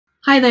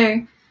Hi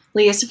there,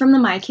 Lisa from the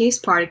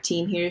MyCase product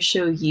team here to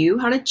show you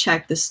how to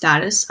check the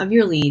status of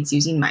your leads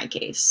using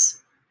MyCase.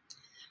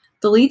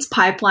 The Leeds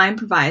Pipeline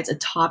provides a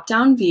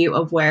top-down view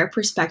of where a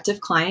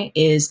prospective client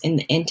is in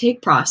the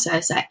intake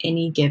process at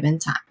any given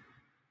time.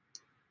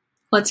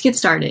 Let's get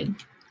started.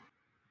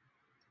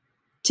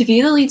 To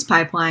view the Leeds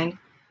Pipeline,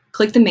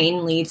 click the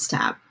main Leads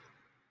tab.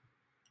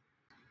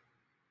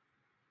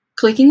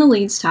 Clicking the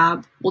Leads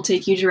tab will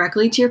take you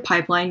directly to your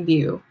pipeline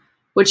view,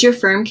 which your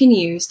firm can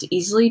use to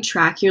easily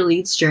track your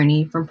leads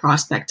journey from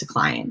prospect to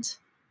client.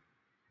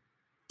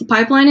 The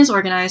pipeline is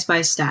organized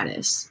by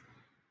status,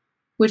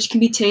 which can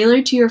be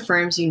tailored to your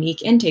firm's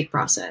unique intake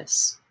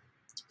process.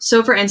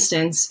 So for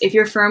instance, if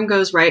your firm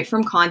goes right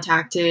from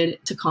contacted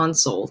to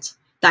consult,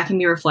 that can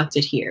be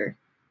reflected here.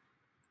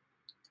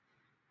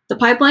 The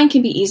pipeline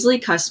can be easily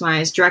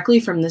customized directly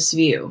from this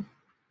view.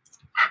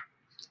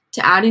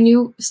 To add a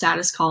new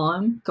status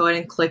column, go ahead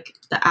and click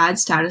the Add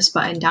Status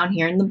button down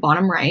here in the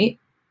bottom right.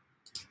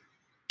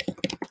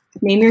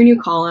 Name your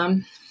new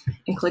column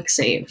and click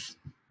Save.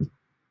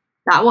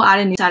 That will add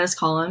a new status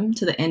column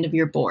to the end of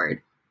your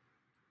board.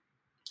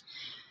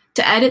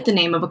 To edit the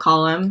name of a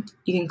column,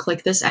 you can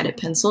click this edit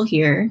pencil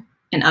here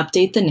and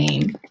update the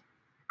name.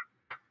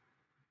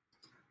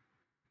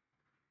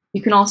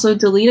 You can also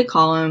delete a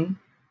column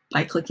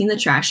by clicking the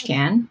trash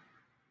can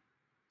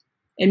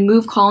and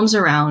move columns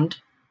around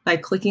by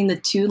clicking the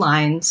two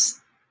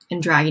lines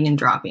and dragging and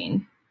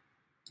dropping.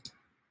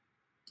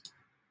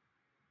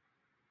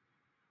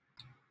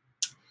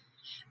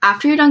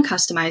 After you're done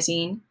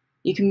customizing,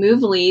 you can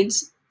move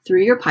leads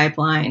through your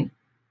pipeline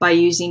by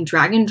using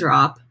drag and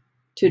drop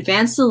to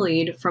advance the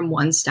lead from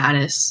one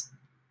status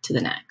to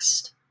the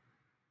next.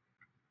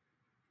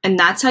 And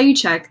that's how you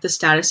check the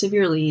status of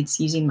your leads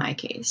using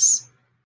MyCase.